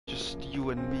just you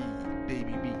and me,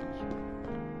 baby bee.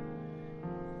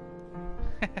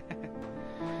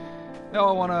 No,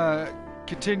 I wanna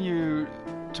continue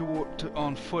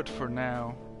on foot for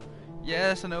now.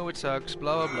 Yes, I know it sucks,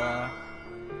 blah blah blah.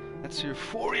 That's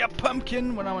Euphoria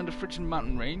Pumpkin when I'm on the frickin'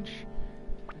 mountain range.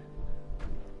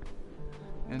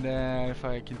 And if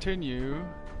I continue,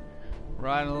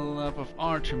 right on up of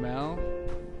Archimel,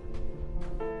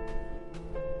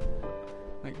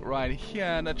 like right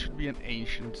here, that should be an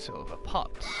ancient silver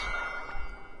pot.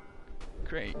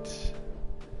 Great.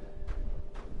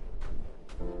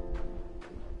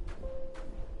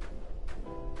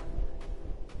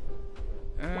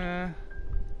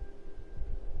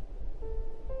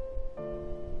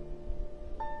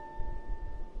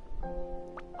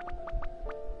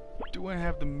 Do I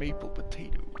have the maple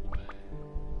potato?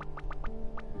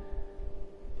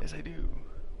 Yes, I do.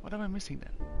 What am I missing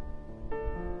then?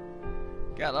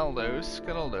 Got all those.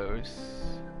 Got all those.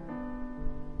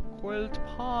 Quilled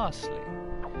parsley.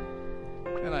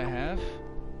 That I have.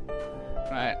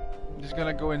 Right. I'm just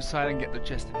gonna go inside and get the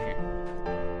chest in here.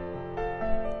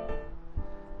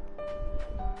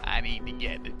 I need to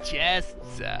get the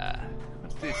chests.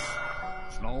 What's this?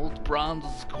 It's an old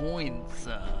bronze coin.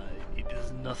 It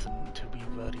is nothing to be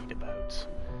worried about.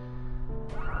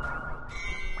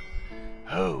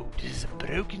 Oh, this is a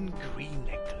broken green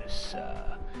necklace.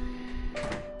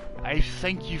 I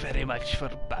thank you very much for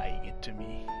buying it to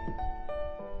me.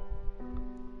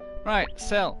 Right,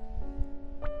 sell.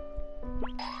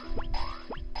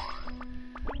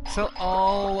 Sell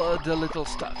all the little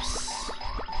stuffs.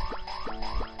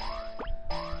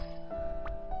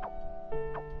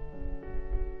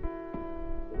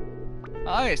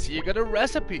 I see you got a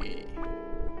recipe.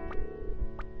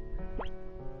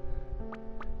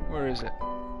 Where is it?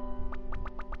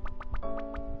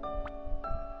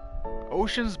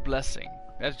 Ocean's Blessing.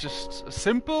 That's just a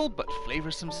simple but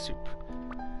flavorsome soup.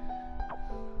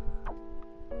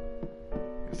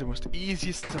 It's the most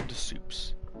easiest of the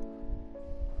soups.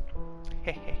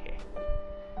 Hehehe.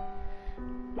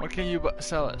 What can you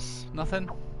sell us? Nothing?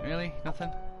 Really?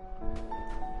 Nothing?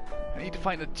 I need to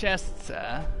find the chest,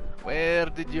 sir. Where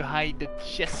did you hide the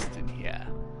chest in here?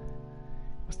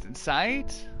 Was it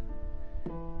inside?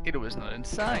 It was not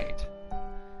inside.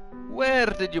 Where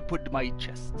did you put my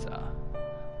chest, sir?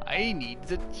 I need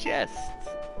the chest.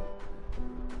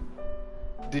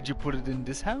 Did you put it in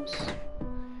this house?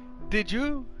 Did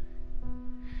you?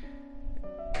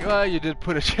 Well, you did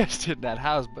put a chest in that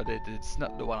house, but it's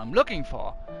not the one I'm looking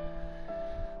for.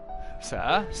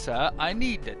 Sir, I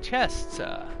need the chest,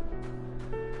 sir.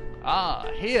 Ah,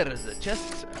 here is the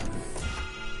chest, sir.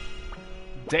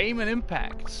 Damon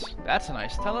Impact. That's a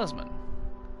nice talisman.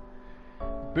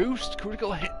 Boost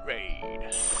critical hit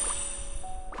rate.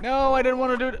 No, I didn't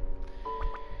want to do it.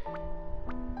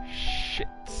 Shit.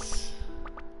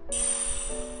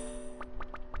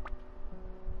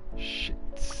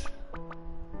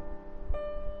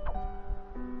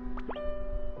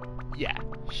 Yeah,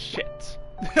 shit.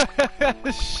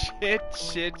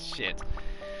 Shit.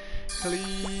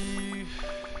 Cleave.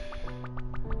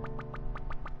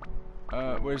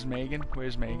 Where's Megan?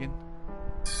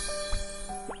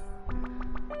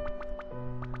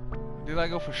 Did I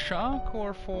go for shock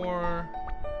or for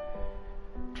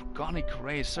Dragonic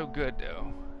Ray? Is so good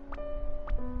though.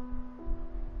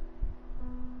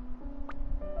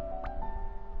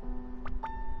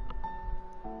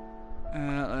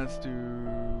 Let's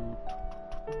do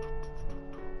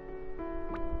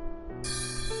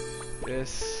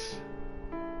this.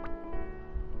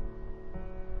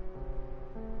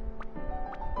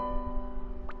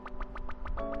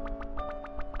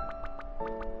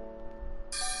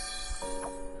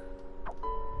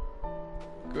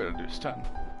 Good, I'll do stun.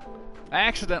 I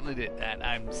accidentally did that.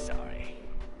 I'm sorry.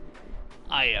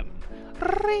 I am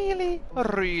really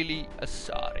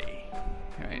sorry.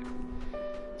 Alright.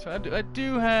 So I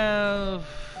do have...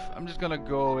 I'm just gonna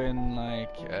go in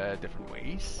like different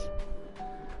ways.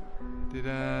 Did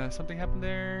something happen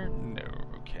there? No,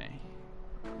 okay.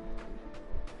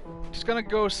 Just gonna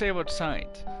go save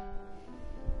outside.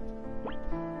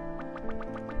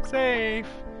 Save!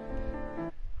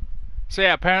 So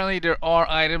yeah, apparently there are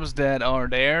items that are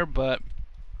there, but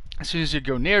as soon as you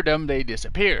go near them, they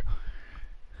disappear.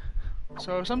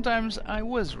 So sometimes I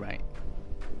was right.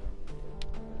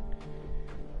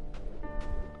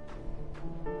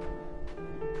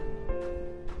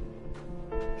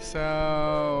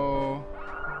 So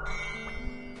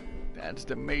that's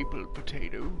the maple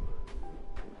potato.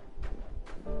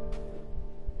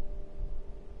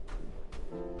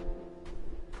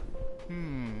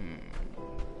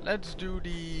 Let's do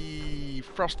the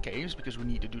frost caves because we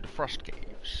need to do the frost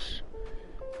cave.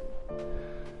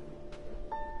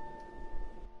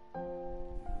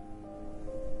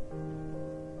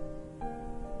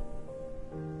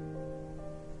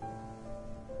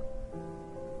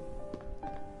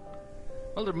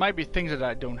 Well, there might be things that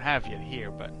I don't have yet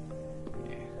here, but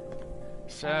yeah.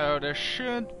 So there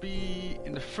should be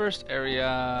in the first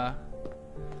area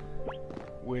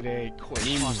with a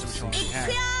coin toss, which one we have.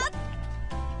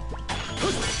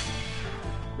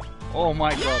 Oh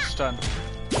my god, stun.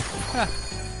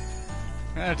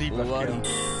 Debuff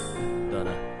kill.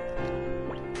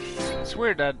 It's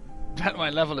weird that my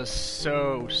level is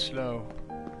so slow.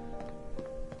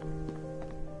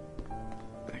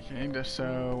 Okay,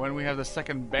 so when we have the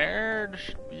second bear, there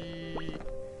should be...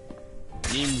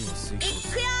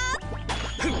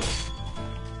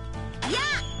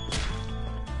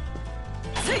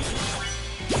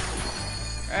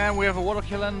 And we have a water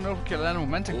kill and an overkill and a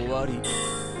momentum kill.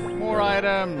 More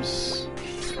items!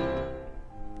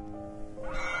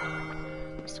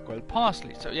 Squid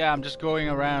parsley. So yeah, I'm just going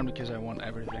around because I want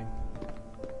everything.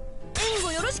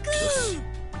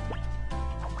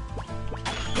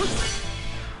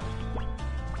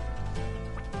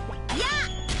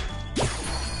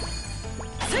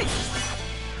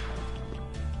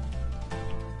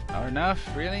 Not enough,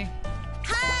 really?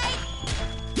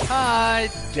 Hi,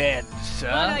 dead,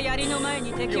 sir.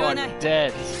 You are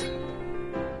dead.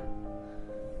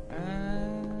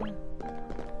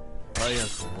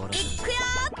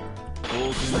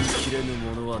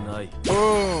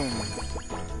 Boom.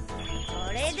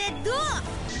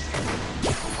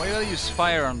 Why do I use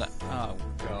fire on that? Oh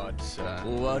god, sir.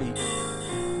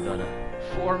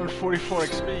 444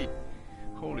 XP.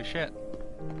 Holy shit.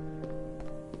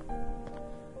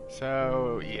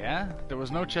 So, yeah, there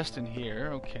was no chest in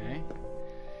here, okay.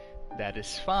 That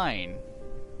is fine.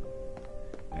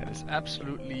 That is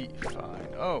absolutely fine.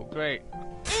 Oh, great.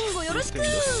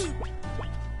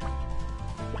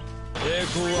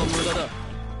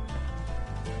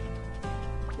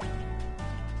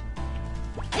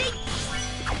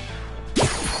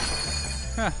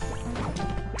 Huh.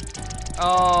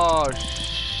 Oh,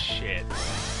 shit.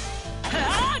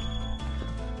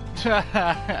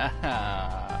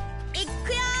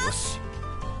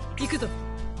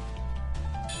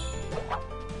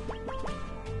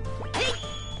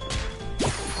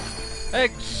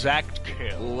 Exact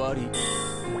kill.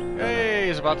 Hey,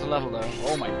 he's about to level though.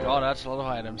 Oh my god, that's a lot of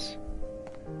items.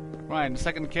 Right, in the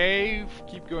second cave,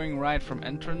 keep going right from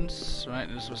entrance. Right,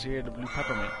 this was here, the blue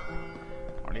peppermint.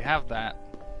 Already have that.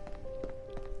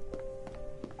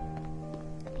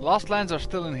 Lost lands are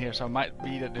still in here, so it might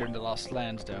be that they're in the lost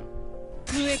lands though.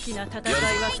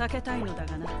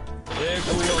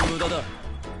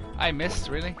 I missed,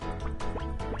 really?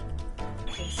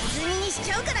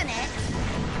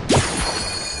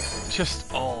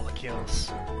 Just all the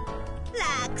kills.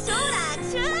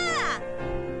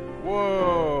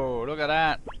 Whoa, look at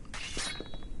that.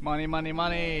 Money, money,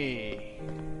 money.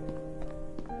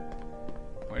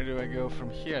 Where do I go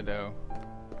from here though?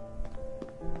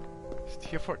 Is it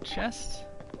here for a chest?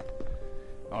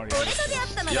 Oh, yeah.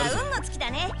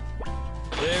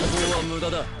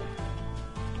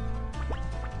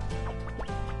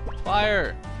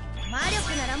 Fire!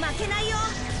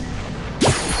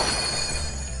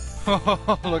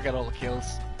 Look at all the kills.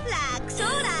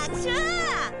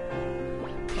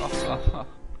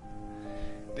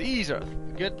 These are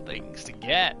good things to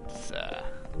get.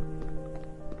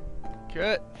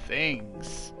 Good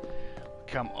things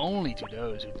come only to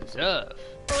those who deserve.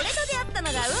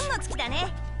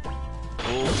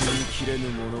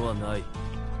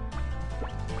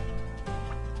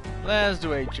 Let's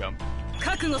do a jump.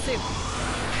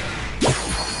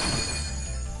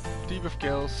 Debuff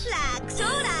kills.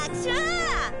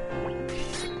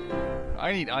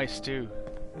 I need ice too.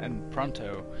 And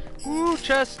pronto. Ooh,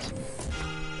 chest!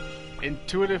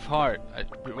 Intuitive heart.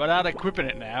 Without equipping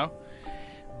it now.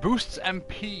 Boosts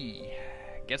MP.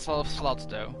 Gets a lot of slots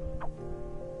though.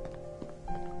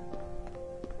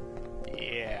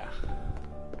 Yeah.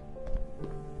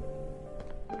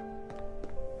 I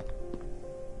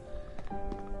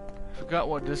forgot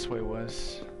what this way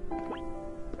was.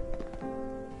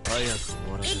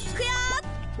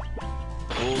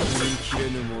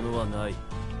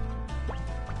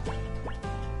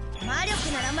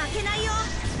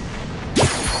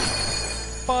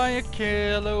 Fire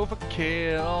kill,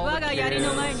 overkill, all the kills.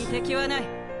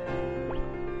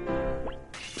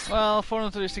 Well,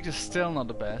 436 is still not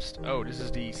the best. Oh, this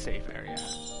is the safe area.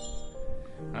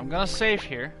 I'm gonna save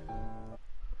here.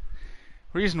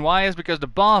 Reason why is because the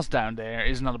boss down there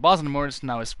is not a boss anymore, it's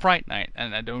now a Sprite Knight,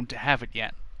 and I don't have it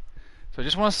yet. So I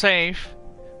just want to save,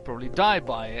 Probably die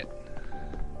by it.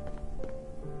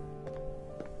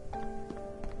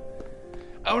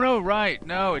 Oh no, right,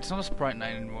 no, it's not a Sprite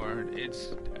Knight anymore.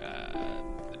 It's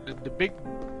the big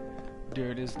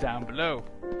dude is down below.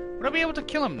 Would I be able to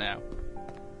kill him now?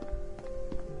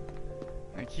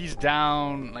 Like he's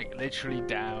down, like literally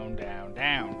down, down,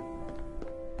 down.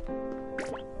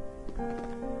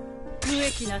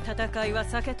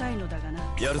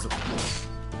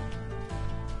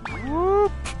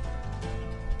 Whoop!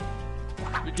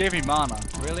 You gave me mana,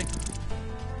 really?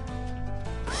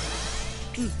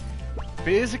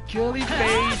 Physical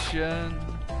evasion.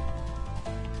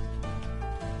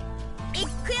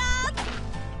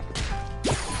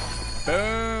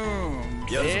 Boom,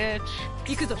 bitch!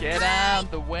 Get out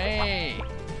the way!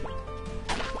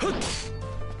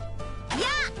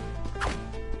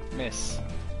 Miss.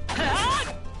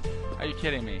 Are you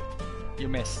kidding me? You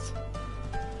missed.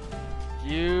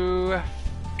 You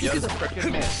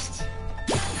frickin' missed.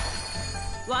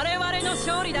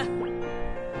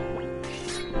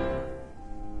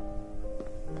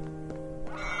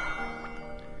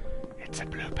 It's a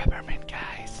blue peppermint,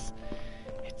 guys.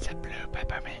 It's a blue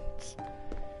peppermint.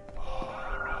 Oh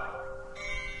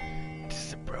no. This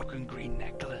is a broken green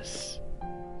necklace.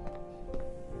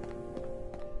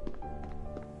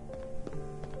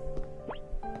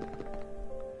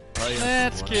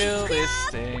 Let's kill this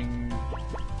thing.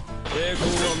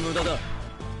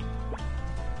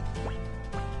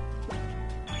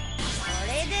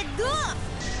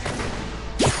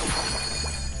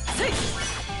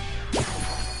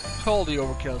 All the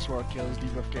overkills, sword kills,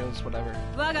 debuff kills, whatever.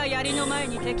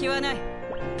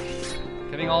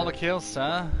 Getting all the kills,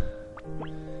 huh?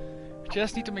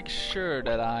 Just need to make sure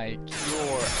that I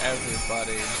cure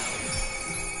everybody.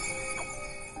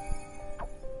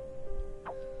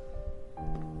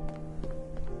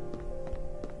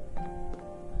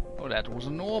 Oh, that was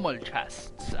a normal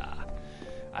chest.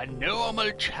 A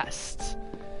normal chest.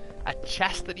 A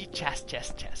chastity chest.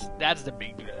 That's the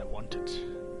big dude that I wanted.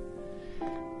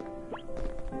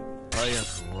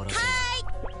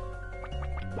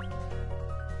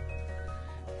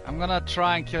 I'm gonna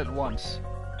try and kill it once.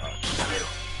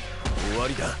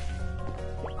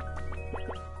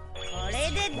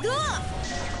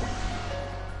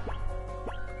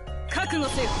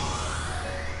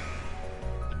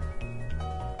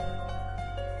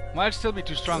 Might still be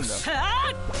too strong though.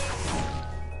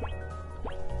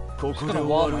 Just gonna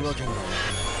wall myself.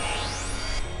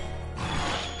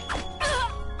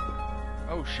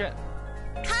 Oh shit.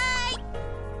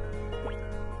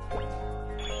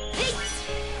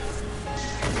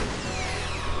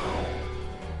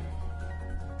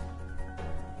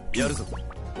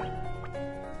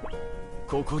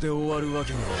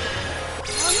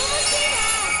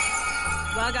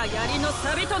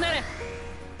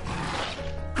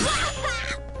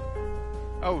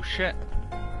 Oh shit.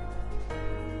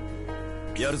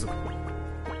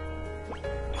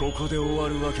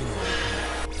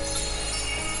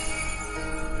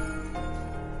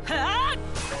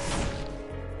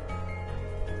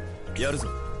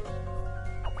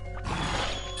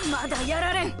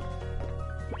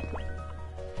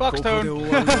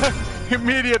 Foxstone!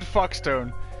 Immediate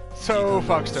Foxstone. So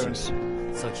Foxstones.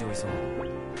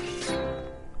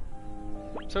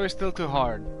 So it's still too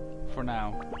hard for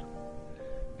now.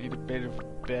 Need a bit of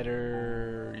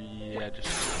better. Yeah, just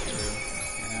two.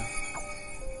 Yeah.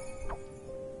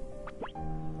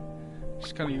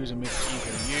 Just gonna use a mix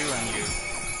either you and you.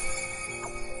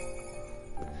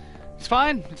 It's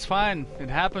fine. It's fine. It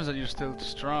happens that you're still too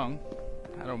strong.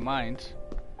 I don't mind.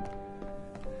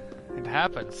 It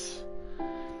happens.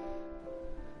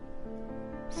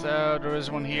 So there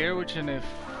is one here, which is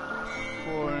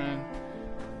for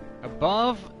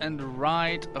above and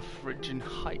right of Phrygian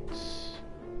Heights.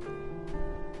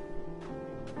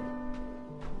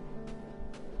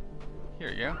 Here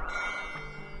you go.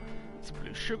 It's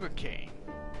blue sugar cane.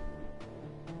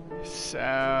 So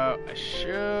I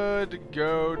should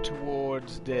go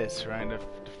towards this, right? The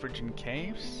Phrygian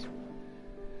Caves.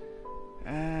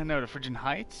 No, the Phrygian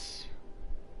Heights.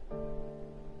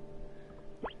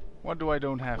 What do I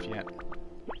don't have yet?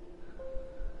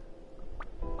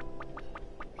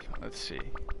 Let's see.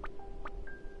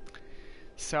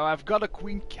 So I've got a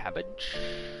Queen Cabbage.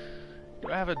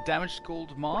 Do I have a damaged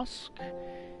gold mask?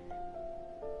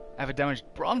 I have a damaged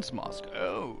bronze mask.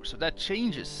 Oh, so that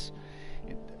changes.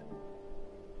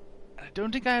 I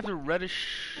don't think I have the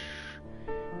reddish...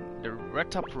 The red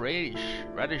top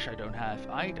radish I don't have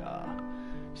either.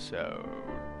 So,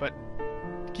 but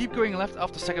keep going left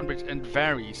after second bridge and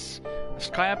varies. A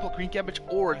sky apple, Queen Cabbage,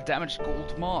 or a damaged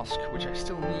gold mask, which I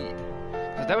still need.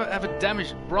 Because I have a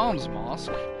damaged bronze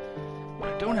mask,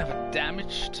 don't have a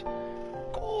damaged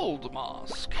gold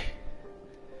mask.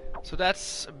 So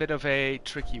that's a bit of a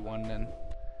tricky one then.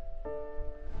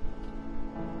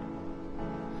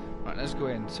 Right, let's go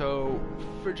in. So,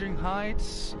 Fridging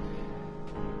Heights.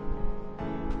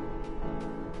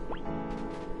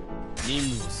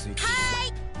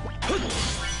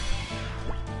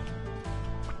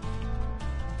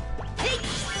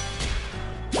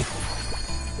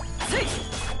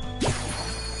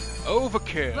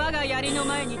 Overkill.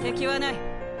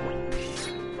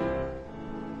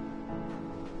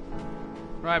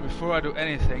 Right, before I do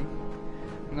anything,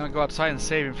 I'm gonna go outside and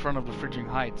save in front of the Fridging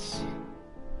Heights.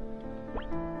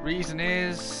 Reason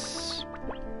is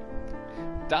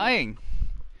dying.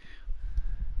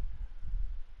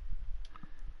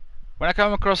 When I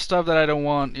come across stuff that I don't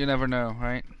want, you never know,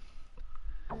 right?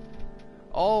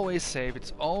 Always save.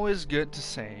 It's always good to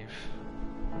save.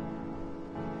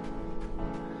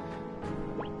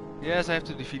 Yes, I have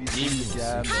to defeat these things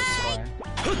again, that's fine.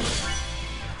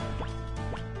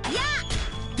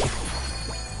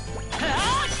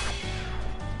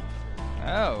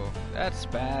 Oh, that's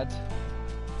bad.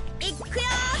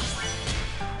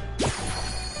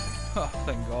 Oh,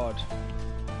 thank God.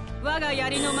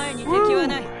 Woo!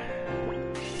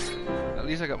 At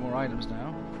least I got more items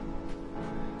now.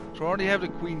 So I already have the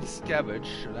Queen's Cabbage,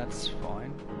 so that's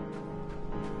fine.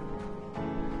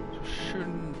 So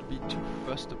shouldn't be too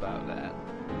fussed about that.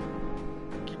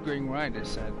 Keep going right, they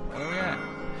said. Oh yeah.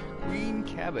 Queen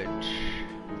Cabbage.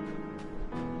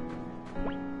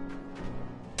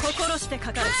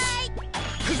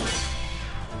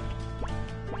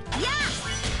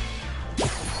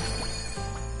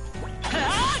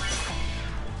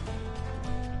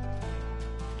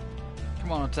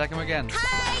 Come on, attack him again.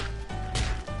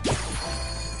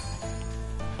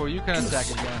 Before you can attack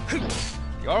again.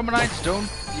 The Armonites don't...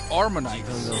 The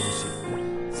Armonites.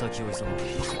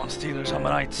 Come on, Steelers,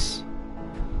 Armonites.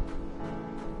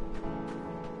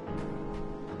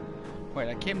 Wait,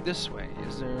 I came this way.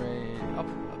 Is there a... up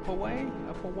a way?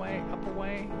 Up a way? Up a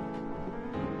way?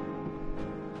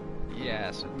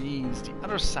 Yes, it means the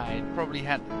other side probably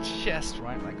had the chest,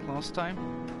 right? Like last time?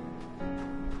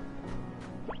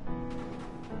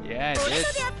 Yeah, it did.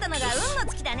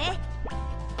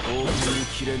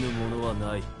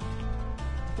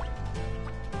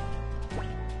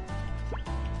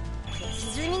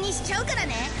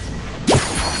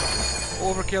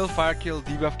 Overkill, fire kill,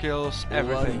 debuff kills,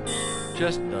 everything.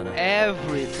 Just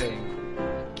everything.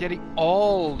 Getting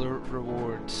all the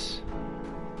rewards.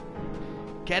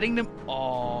 Getting them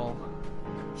all.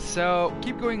 So,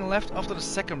 keep going left after the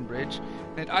second bridge.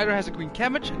 And it either has a Queen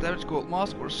Cabbage, a damaged gold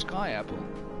mask, or a Sky Apple.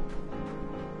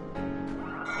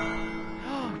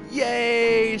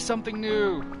 Yay! Something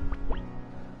new!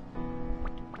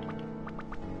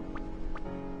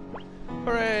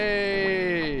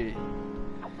 Hooray!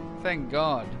 Thank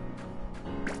God.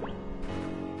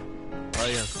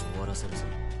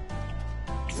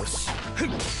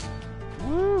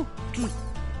 Woo!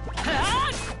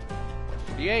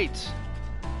 48.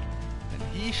 And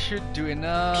he should do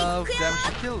enough damage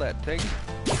to kill that thing.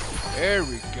 There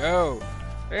we go.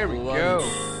 There we go.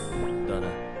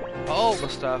 All the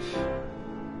stuff.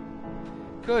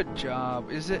 Good job.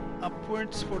 Is it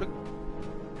upwards for the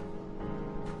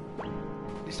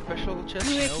special chest?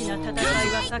 No.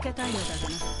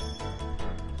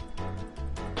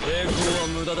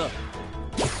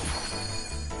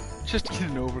 Just get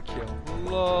an overkill.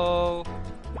 Lol.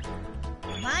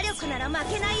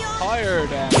 Higher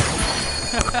damage.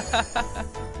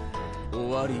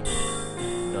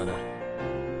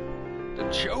 The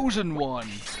chosen one.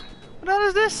 What the hell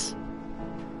is this?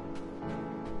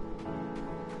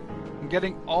 I'm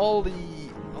getting all the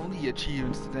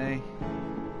achievements today.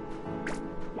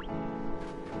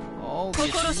 All the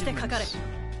achievements.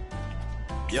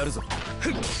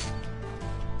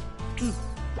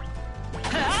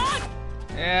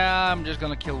 Yeah, I'm just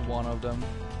gonna kill one of them,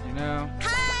 you know?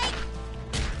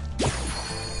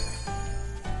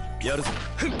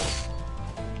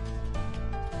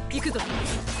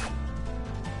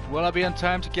 Will I be on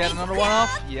time to get another one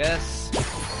off? Yes.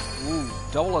 Ooh,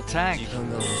 double attack.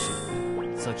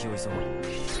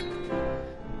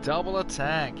 Double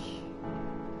attack.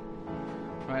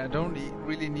 Right, I don't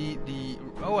really need the...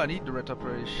 Oh, I need the red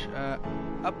operation.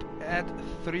 Up at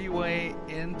 3-way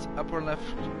in upper left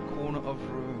corner of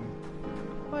room.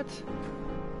 What?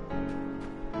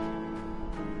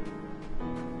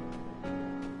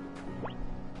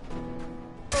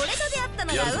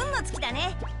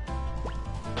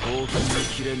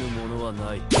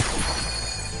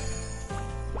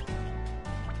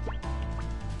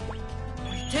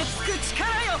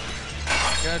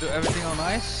 Gonna do everything on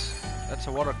ice. That's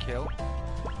a water kill.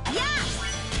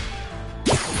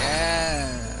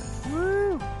 Yeah.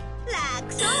 Woo!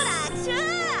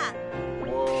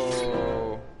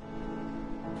 Whoa.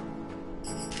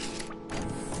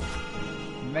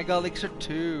 Mega Elixir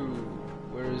 2.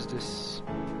 Where is this?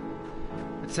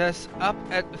 It says up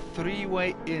at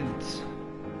 3-way int.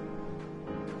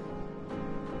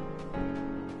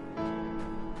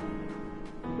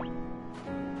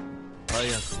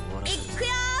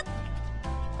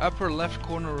 Upper left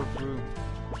corner of room.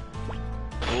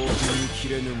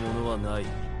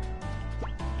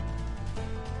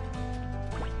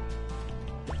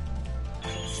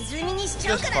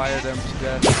 Just fire them to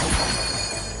death.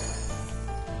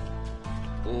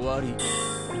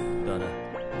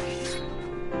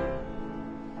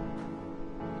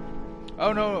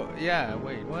 Oh no, yeah,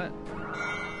 wait, what?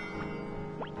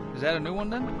 Is that a new one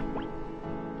then?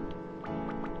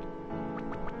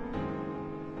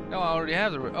 No, I already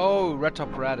have the red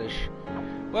top radish.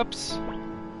 Whoops.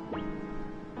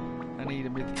 I need a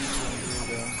bit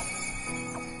easier though.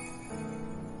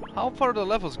 How far are the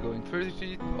levels going? 30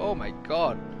 feet? Oh my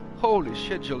god. Holy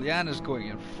shit, Juliana's going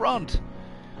in front.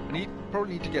 I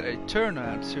probably need to get a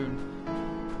turnout soon.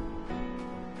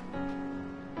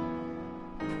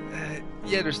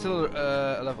 Yeah, there's still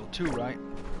a level 2, right?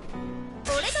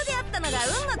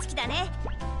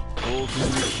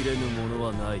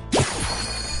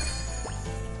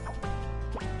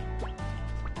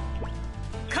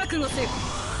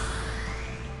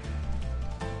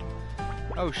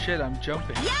 Oh shit, I'm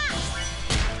jumping.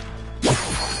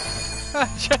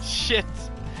 Just shit.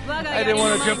 I didn't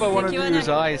want to jump, I wanted to use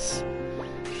ice.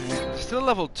 Still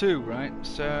level 2, right?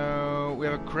 So we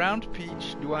have a ground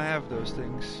peach. Do I have those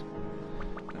things?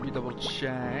 Let me double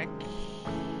check.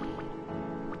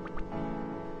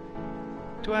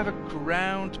 Do I have a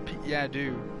ground peach? Yeah, I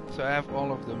do. So I have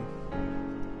all of them.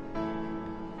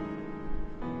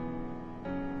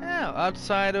 Yeah,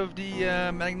 outside of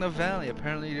the Magna Valley,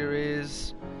 apparently there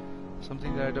is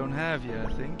something that I don't have yet, I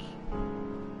think.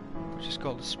 Which is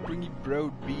called the Springy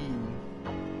Broad Bean.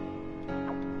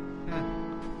 Yeah.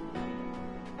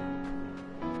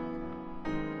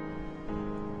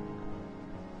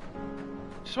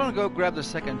 Just want to go grab the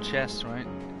second chest, right?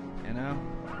 You know?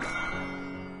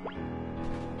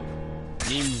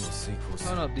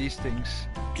 No, not these things.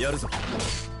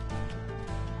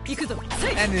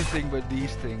 Anything but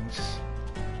these things.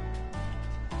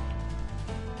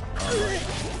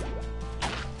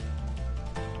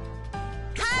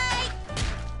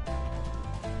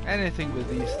 Anything but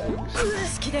these things.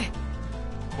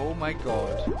 Oh my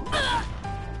god.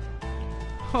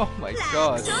 Oh my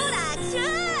god.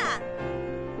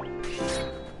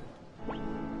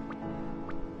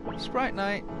 Sprite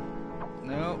Knight.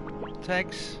 No.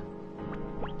 Tex.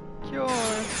 Cure.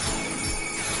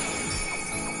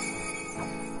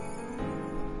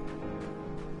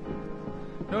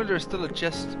 No, there's still a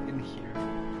chest in here.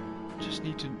 Just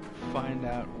need to find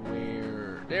out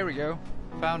where. There we go.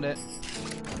 Found it.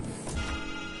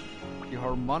 The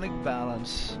harmonic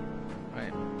balance.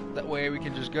 Right. That way we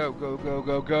can just go, go, go,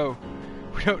 go, go.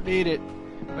 We don't need it.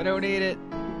 We don't need it.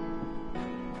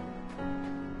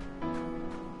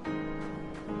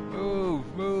 Move,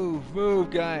 move, move,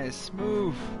 guys.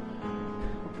 Move.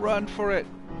 Run for it.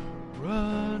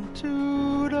 Run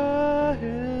to the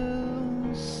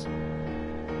hills.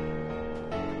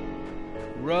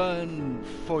 Run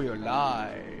for your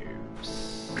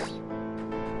lives.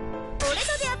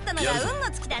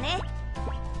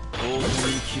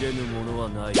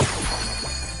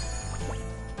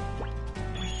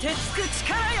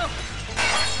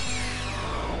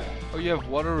 Oh, you have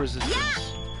water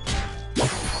resistance.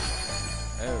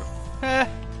 Oh.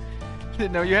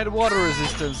 Didn't know you had water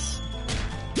resistance.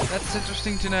 That's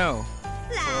interesting to know.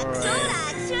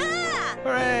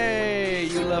 Hooray!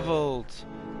 You leveled.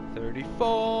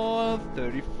 34,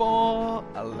 34.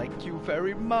 I like you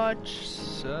very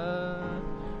much.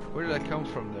 Where did I come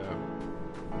from though?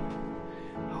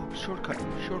 Oh, shortcut,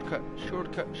 shortcut,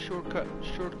 shortcut, shortcut,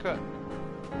 shortcut.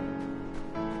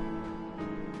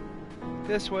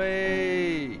 This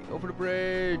way, over the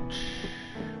bridge.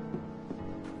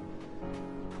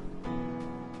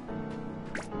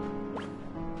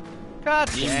 God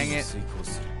dang it.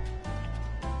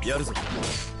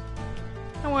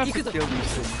 Now I have to kill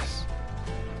these things.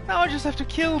 Now I just have to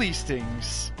kill these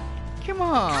things. Come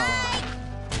on.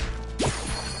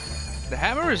 The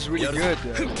hammer is really good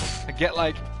though. I get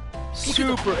like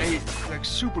super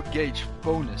gauge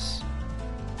bonus.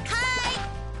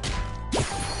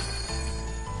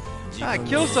 I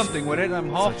kill something with it and I'm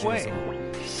halfway.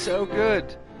 So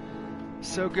good.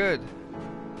 So good.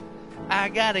 I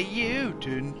got a you.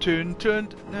 Turn, turn, turn.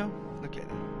 No, okay.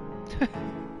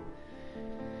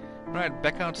 Right,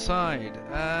 back outside.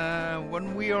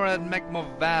 When we are at Magma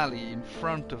Valley, in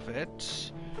front of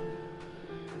it,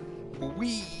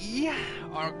 we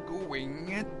are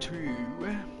going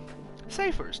to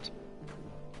save first.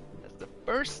 That's the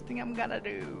first thing I'm gonna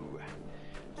do.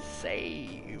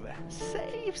 Save,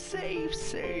 save, save,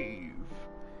 save.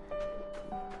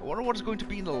 I wonder what's going to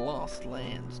be in the Lost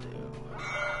Lands, dude.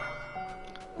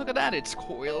 Look at that, it's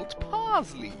coiled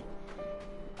parsley.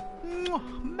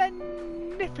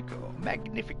 Magnifico,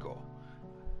 magnifico.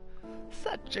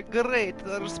 Such a great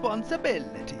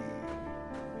responsibility.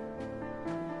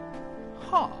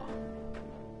 Huh.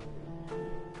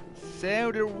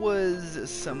 So there was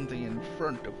something in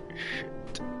front of the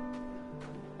shit.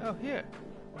 Oh, here.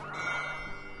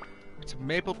 It's a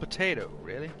maple potato,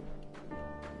 really?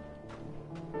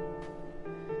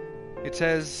 It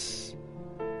says,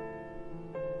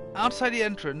 outside the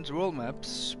entrance, world map,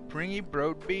 springy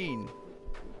broad bean.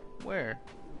 Where?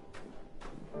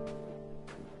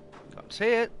 Can't see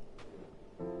it.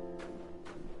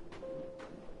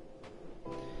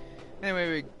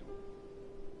 Anyway,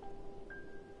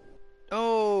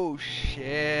 oh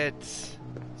shit.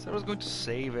 So I was going to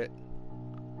save it.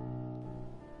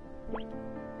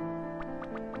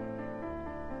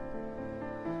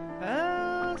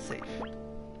 Save.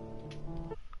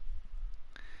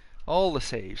 All the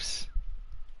saves.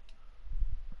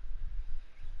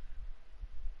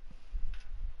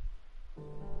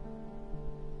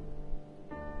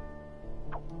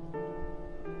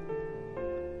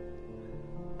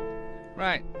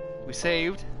 Right, we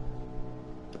saved.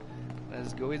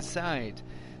 Let's go inside.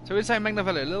 So inside Magna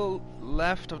Valley, a little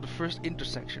left of the first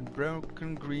intersection,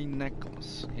 broken green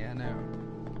necklace. Yeah, no.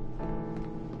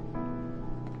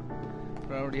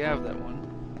 But I already have that one.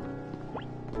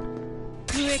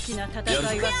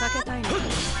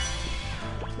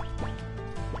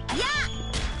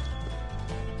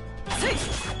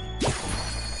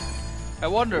 I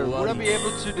wonder, would I be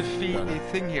able to defeat the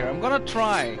thing here? I'm gonna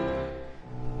try.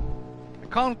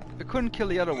 I couldn't kill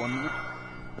the other one.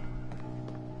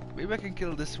 Maybe I can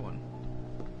kill this one.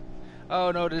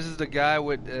 Oh no, this is the guy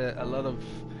with a lot of...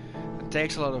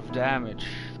 takes a lot of damage.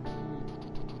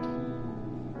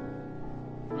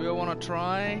 Do we want to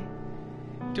try?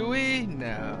 Do we?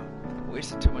 No.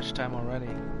 Wasted too much time already.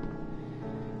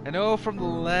 I know from the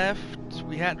left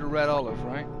we had the red olive,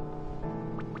 right?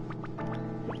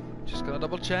 Just gonna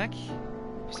double check.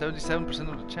 77%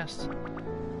 of the chest.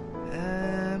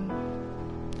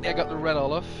 Yeah, I got the red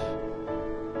olive.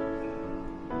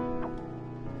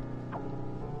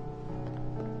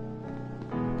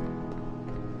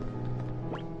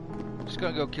 Just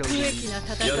gonna go kill these.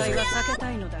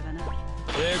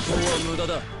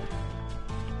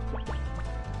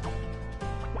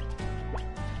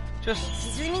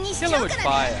 Just kill him with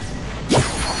fire.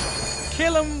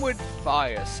 Kill him with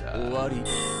fire, sir.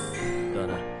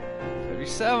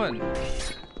 37.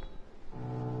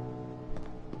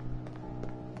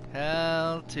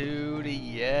 Hell to the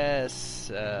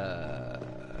yes.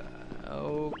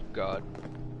 Oh god.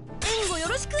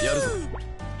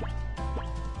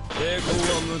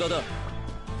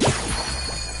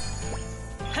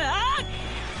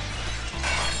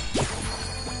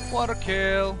 What a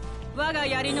kill.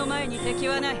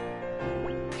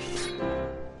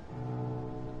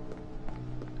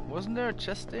 Wasn't there a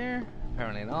chest there?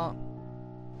 Apparently not.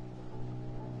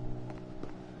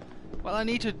 Well, I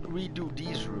need to redo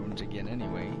these runes again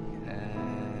anyway.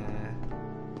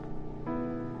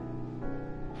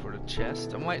 For the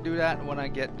chest. I might do that when I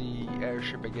get the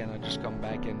airship again. I'll just come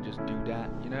back and just do that,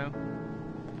 you know?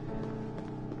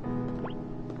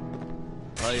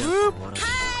 Whoop!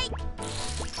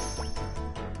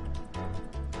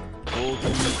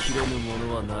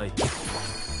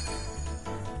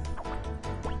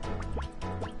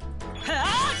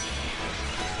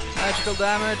 Magical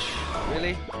damage?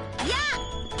 Really?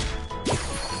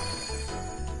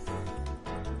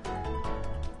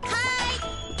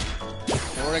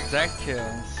 Four exact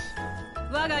kills.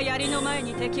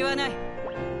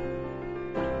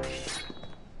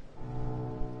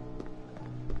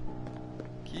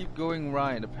 Keep going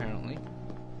right, apparently.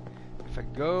 If I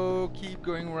keep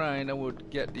going right, I would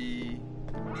get the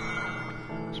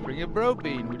Spring of Broad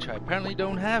Bean, which I apparently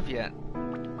don't have yet.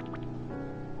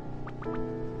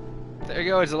 There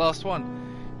you go, it's the last one.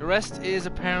 The rest is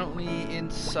apparently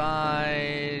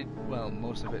inside, well,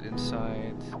 most of it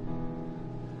inside.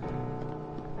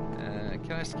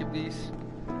 Can I skip these?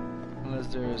 Unless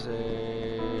there's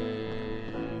a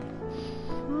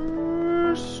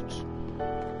first.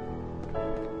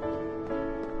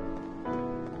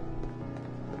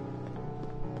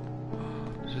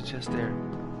 There's a chest there.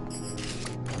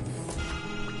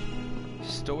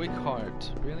 Stoic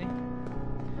heart, really?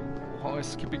 How am I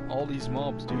skipping all these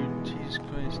mobs, dude? Jesus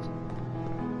Christ.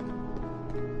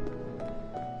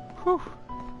 Whew.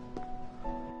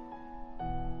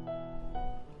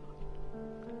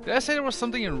 Did I say there was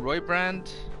something in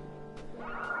Roybrand?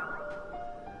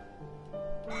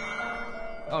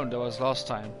 Oh, that was last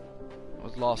time. It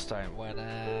was last time when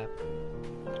I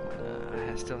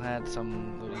still had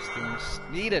some of these things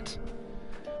needed.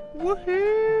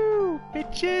 Woohoo!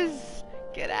 Bitches!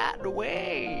 Get out of the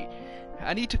way!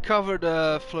 I need to cover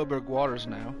the Floberg waters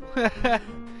now.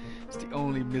 It's the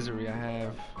only misery I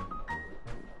have.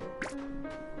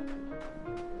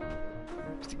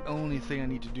 It's the only thing I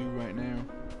need to do right now.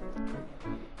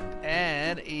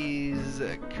 And is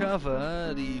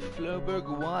cover the Floberg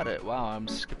water. Wow, I'm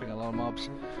skipping a lot of mobs.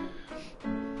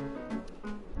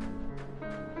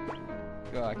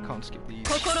 Oh, I can't skip these.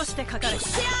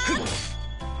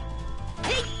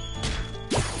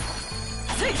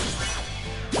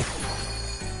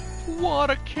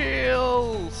 Water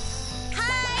kills!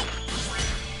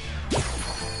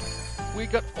 We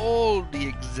got all the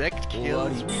exact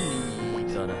kills we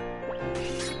need.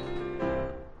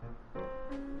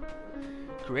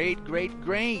 Great, great,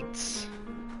 great!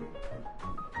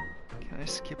 Can I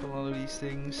skip a lot of these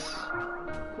things?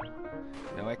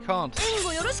 No, I can't.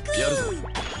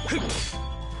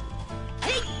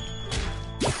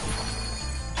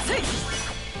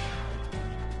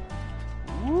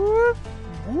 Whoop,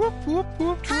 whoop, whoop,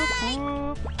 whoop, whoop,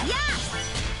 whoop.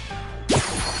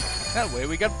 That way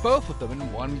we got both of them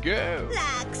in one go. You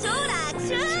didn't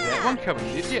see that one coming,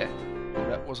 did you? Oh,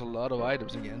 that was a lot of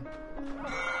items again.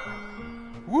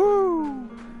 Woo!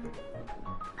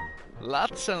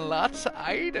 Lots and lots of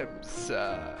items.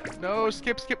 No,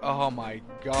 skip, skip. Oh my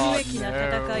god, no.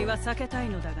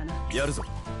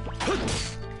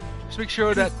 Just make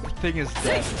sure that the thing is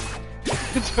dead.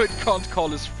 So it can't call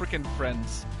his freaking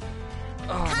friends.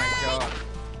 Oh my god.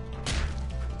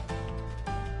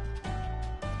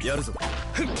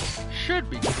 Should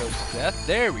be close to death.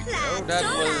 There we go. That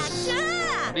was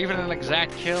not even an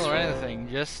exact kill or anything.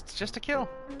 Just a kill.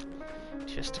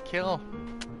 Just a kill.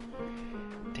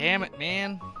 Damn it,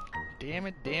 man. Damn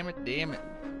it, damn it, damn it.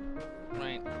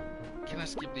 Right. Can I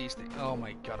skip these things? Oh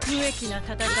my god.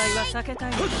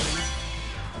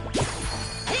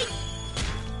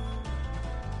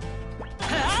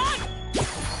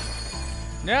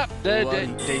 Yep, they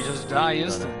just die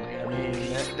instantly. I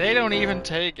mean, they don't even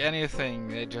take anything.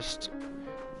 They just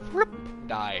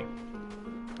die.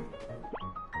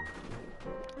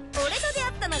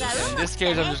 In this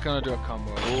case, I'm just gonna do a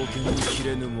combo.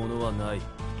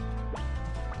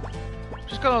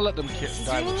 Just gonna let them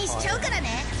die with fire.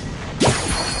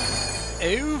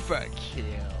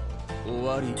 Overkill.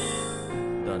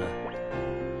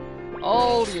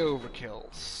 All the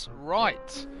overkills.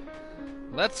 Right.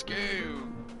 Let's go.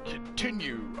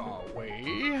 Continue our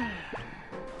way.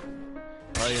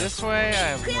 This way? I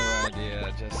have no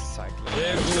idea. Just cycling.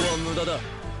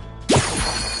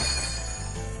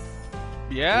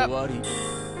 Yeah.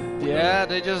 Yeah,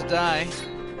 they just die.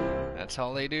 That's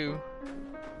all they do.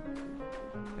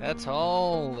 That's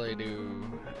all they do.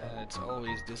 And it's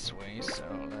always this way, so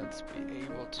let's be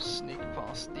able to sneak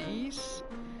past these.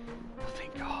 Oh,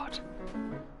 thank God.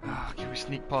 Oh, can we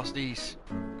sneak past these?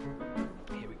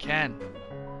 Here we can.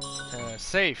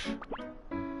 Safe.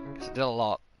 Because I did a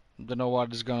lot. Don't know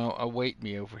what is gonna await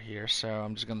me over here, so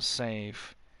I'm just gonna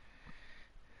save.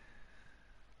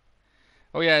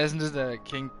 Oh yeah, isn't this the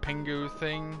King Pingu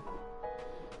thing?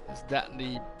 Is that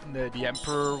the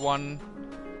Emperor one?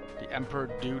 The Emperor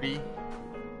duty?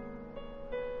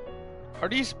 Are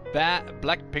these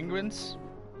black penguins?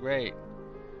 Great.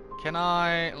 Can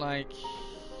I, like,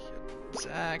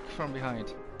 attack from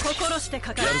behind?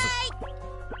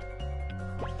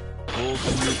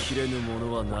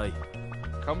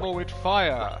 Combo with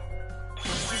fire!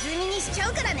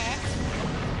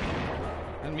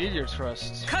 And meteor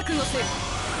thrust.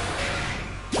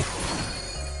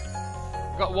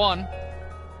 Got one.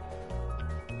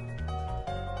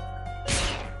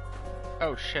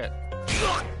 Oh shit.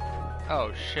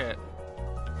 Oh shit.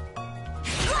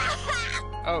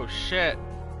 Oh shit.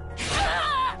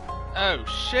 Oh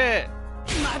shit.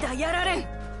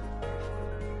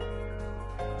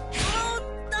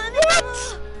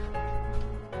 What?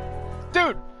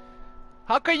 Dude,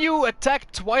 how can you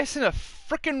attack twice in a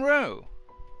frickin' row?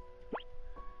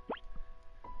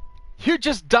 You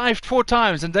just dived 4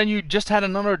 times and then you just had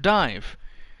another dive.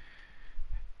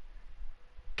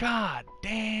 God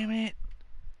damn it.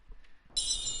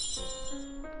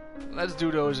 Let's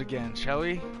do those again, shall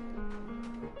we?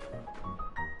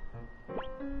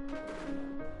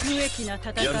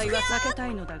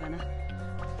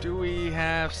 Do we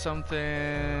have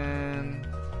something?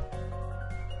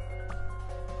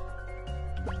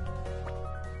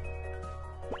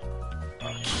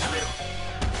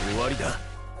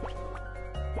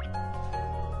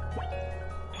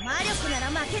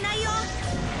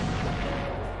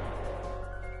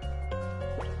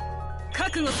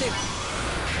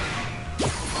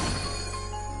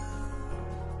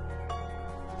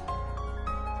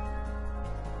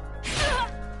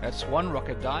 That's one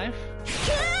rocket dive.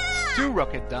 It's two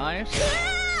rocket dives.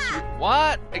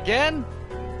 What? Again?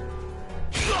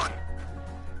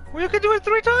 Well, you can do it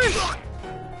 3 times!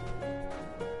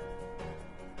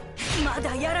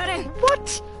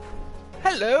 What?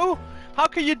 Hello? How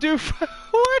can you do...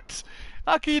 What?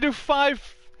 How can you do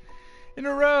 5 in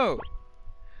a row?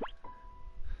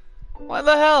 What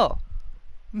the hell?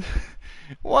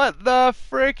 What the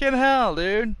freaking hell,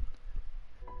 dude?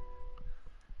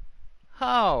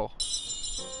 How?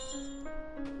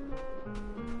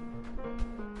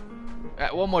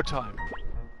 One more time.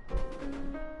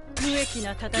 Do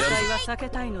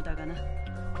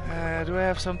I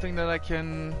have something that I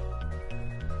can...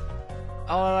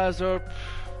 Absorb?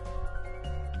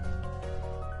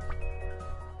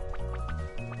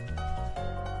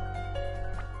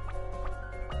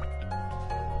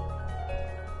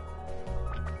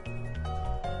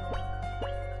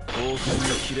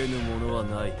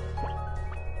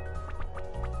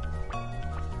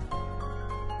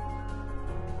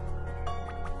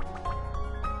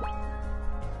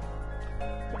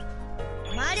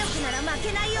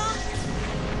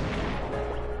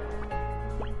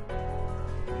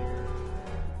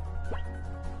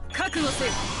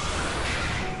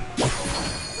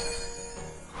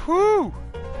 Whew!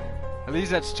 At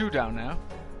least that's 2 down now.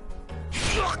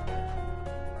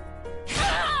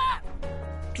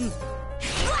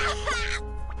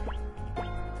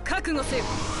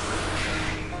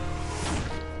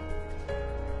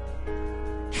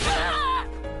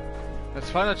 That's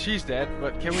fine that she's dead,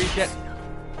 but can we get...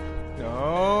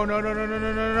 No, no, no, no, no,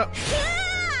 no, no, no.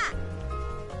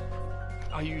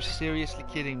 Are you seriously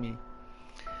kidding me?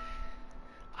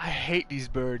 I hate these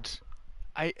birds.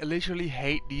 I literally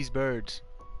hate these birds.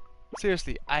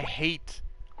 Seriously, I hate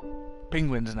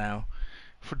penguins now.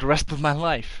 For the rest of my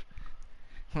life.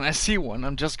 When I see one,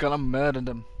 I'm just gonna murder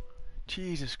them.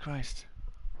 Jesus Christ.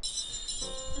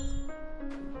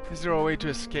 Is there a way to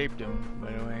escape them,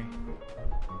 by the way?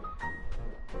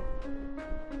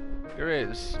 There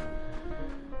is.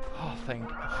 Oh, thank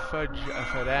fudge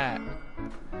for that.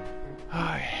 Oh,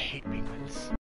 I hate penguins.